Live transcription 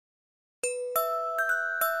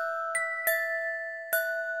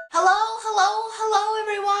Hello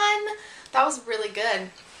everyone! That was really good.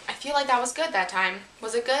 I feel like that was good that time.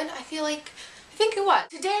 Was it good? I think it was.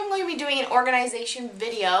 Today I'm going to be doing an organization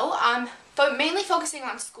video, but mainly focusing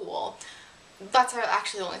on school. That's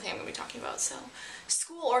actually the only thing I'm going to be talking about, so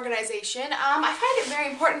school organization. I find it very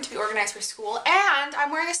important to be organized for school, and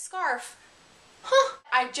I'm wearing a scarf.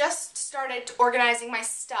 I just started organizing my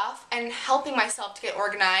stuff and helping myself to get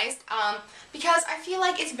organized because I feel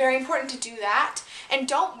like it's very important to do that. And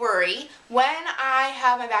don't worry, when I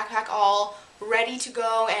have my backpack all ready to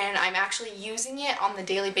go and I'm actually using it on the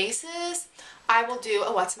daily basis, I will do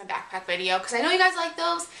a what's in my backpack video because I know you guys like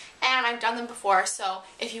those and I've done them before. So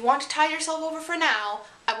if you want to tide yourself over for now,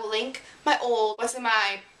 I will link my old what's in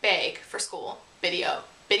my bag for school video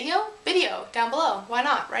down below. Why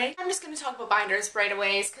not, right? I'm just going to talk about binders right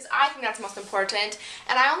away because I think that's most important.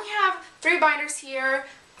 And I only have 3 binders here,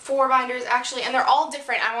 4 binders actually, and they're all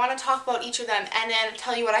different. I want to talk about each of them and then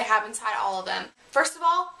tell you what I have inside all of them. First of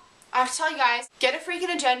all, I have to tell you guys, get a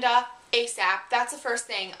freaking agenda ASAP. That's the first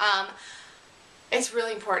thing. It's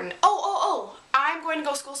really important. I'm going to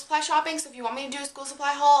go school supply shopping, so if you want me to do a school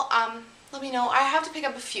supply haul, let me know. I have to pick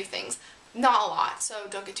up a few things. Not a lot, so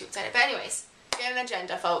don't get too excited. But anyways, get an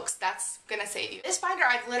agenda, folks. That's gonna save you. This binder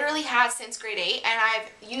I've literally had since grade 8 and I've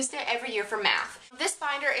used it every year for math. This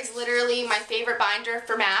binder is literally my favorite binder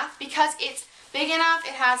for math because it's big enough,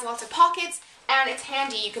 it has lots of pockets, and it's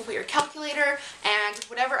handy. You can put your calculator and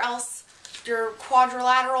whatever else, your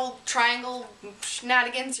quadrilateral, triangle,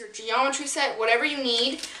 shenanigans, your geometry set, whatever you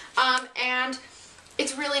need, and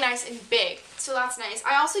it's really nice and big, so that's nice.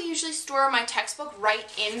 I also usually store my textbook right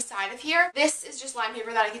inside of here. This is just line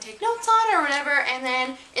paper that I can take notes on or whatever, and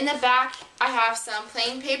then in the back I have some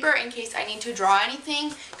plain paper in case I need to draw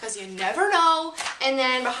anything, because you never know. And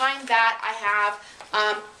then behind that I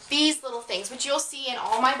have these little things, which you'll see in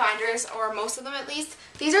all my binders, or most of them at least.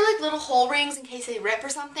 These are like little hole rings in case they rip or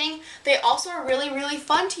something. They also are really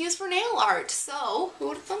fun to use for nail art, so who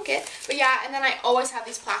would have thunk it? But yeah, and then I always have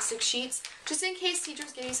these plastic sheets, just in case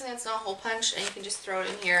teachers give you something that's not a hole punch, and you can just throw it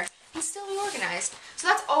in here and still be organized. So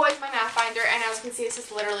that's always my math binder, and as you can see, this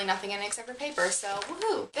is literally nothing in it except for paper, so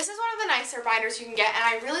woohoo! This is one of the nicer binders you can get, and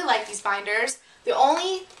I really like these binders. The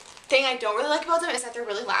only thing I don't really like about them is that they're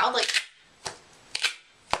really loud, like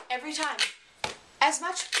every time. As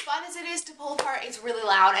much fun as it is to pull apart, it's really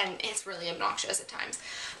loud and it's really obnoxious at times.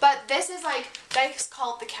 But this is like, that's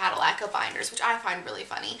called the Cadillac of binders, which I find really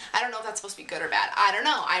funny. I don't know if that's supposed to be good or bad. I don't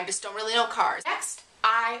know. I just don't really know cars. Next,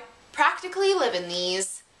 I practically live in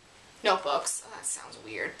these notebooks. Oh, that sounds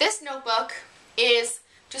weird. This notebook is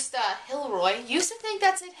just a Hilroy. Used to think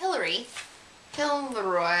that said Hillary.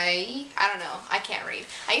 Hilroy. I don't know. I can't read.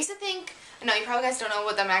 I used to think, no, you probably guys don't know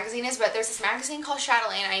what the magazine is, but there's this magazine called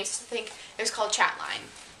Chatelaine, and I used to think it was called Chatline.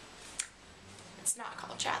 It's not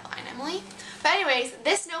called Chatline, Emily. But anyways,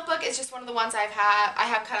 this notebook is just one of the ones I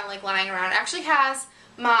have kind of like lying around. It actually has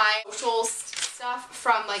my social stuff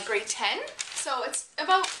from like grade 10, so it's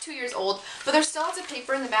about 2 years old, but there's still lots of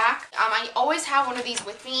paper in the back. I always have one of these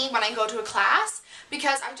with me when I go to a class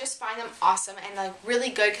because I just find them awesome and like really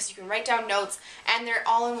good because you can write down notes and they're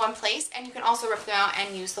all in one place, and you can also rip them out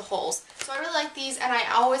and use the holes. So I really like these, and I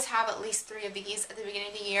always have at least 3 of these at the beginning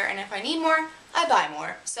of the year, and if I need more, I buy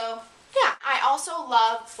more. So yeah, I also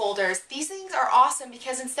love folders. These things are awesome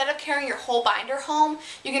because instead of carrying your whole binder home,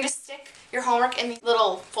 you can just stick your homework in these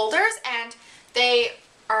little folders and they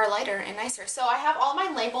are lighter and nicer. So I have all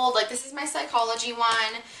mine labeled. Like, this is my psychology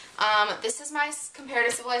one, this is my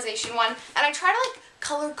comparative civilization one, and I try to like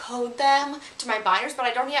color code them to my binders, but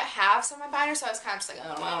I don't yet have some of my binders, so I was kind of just like,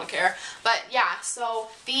 oh, I don't care. But yeah, so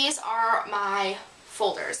these are my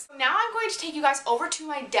folders. Now I'm going to take you guys over to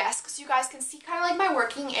my desk so you guys can see kind of like my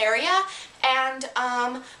working area and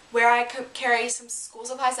where I could carry some school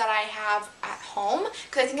supplies that I have at home,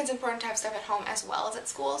 because I think it's important to have stuff at home as well as at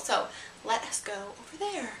school. So let us go over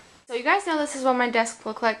there. So you guys know this is what my desk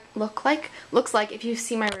looks like if you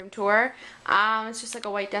see my room tour. It's just like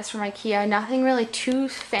a white desk from IKEA, nothing really too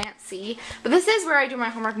fancy, but this is where I do my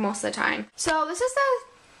homework most of the time. So this is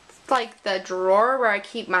the drawer where I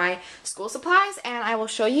keep my school supplies, and I will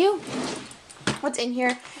show you what's in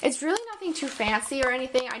here. It's really nothing too fancy or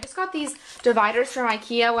anything. I just got these dividers from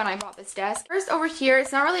IKEA when I bought this desk. First, over here,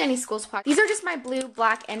 it's not really any school supplies. These are just my blue,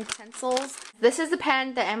 black, and pencils. This is the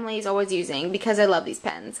pen that Emily is always using because I love these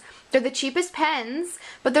pens. They're the cheapest pens,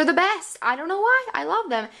 but they're the best. I don't know why. I love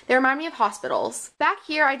them. They remind me of hospitals. Back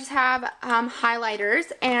here, I just have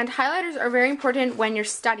highlighters, and highlighters are very important when you're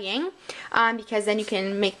studying because then you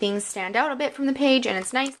can make things stand out a bit from the page, and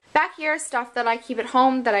it's nice. Back here is stuff that I keep at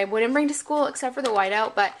home that I wouldn't bring to school except except for the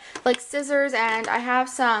whiteout, but like scissors, and I have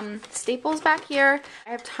some staples back here.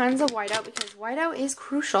 I have tons of whiteout because whiteout is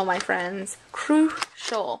crucial, my friends.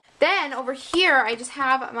 Crucial. Then over here I just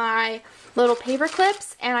have my little paper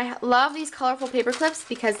clips, and I love these colorful paper clips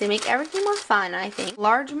because they make everything more fun, I think.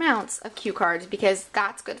 Large amounts of cue cards because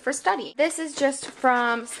that's good for study. This is just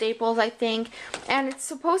from Staples, I think, and it's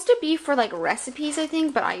supposed to be for like recipes, I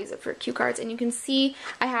think, but I use it for cue cards, and you can see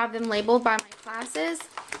I have them labeled by my classes.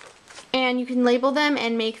 And you can label them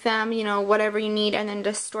and make them, you know, whatever you need, and then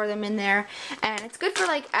just store them in there. And it's good for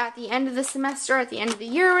like at the end of the semester, at the end of the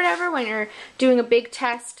year or whatever, when you're doing a big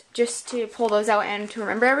test, just to pull those out and to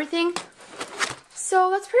remember everything. So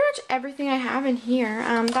that's pretty much everything I have in here.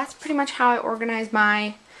 That's pretty much how I organize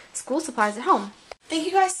my school supplies at home. Thank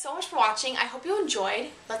you guys so much for watching. I hope you enjoyed.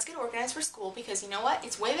 Let's get organized for school, because you know what?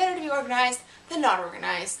 It's way better to be organized than not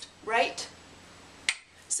organized, right?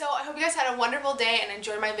 So I hope you guys had a wonderful day and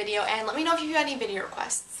enjoyed my video, and let me know if you have any video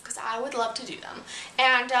requests, because I would love to do them.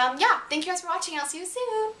 And yeah, thank you guys for watching. I'll see you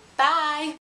soon. Bye!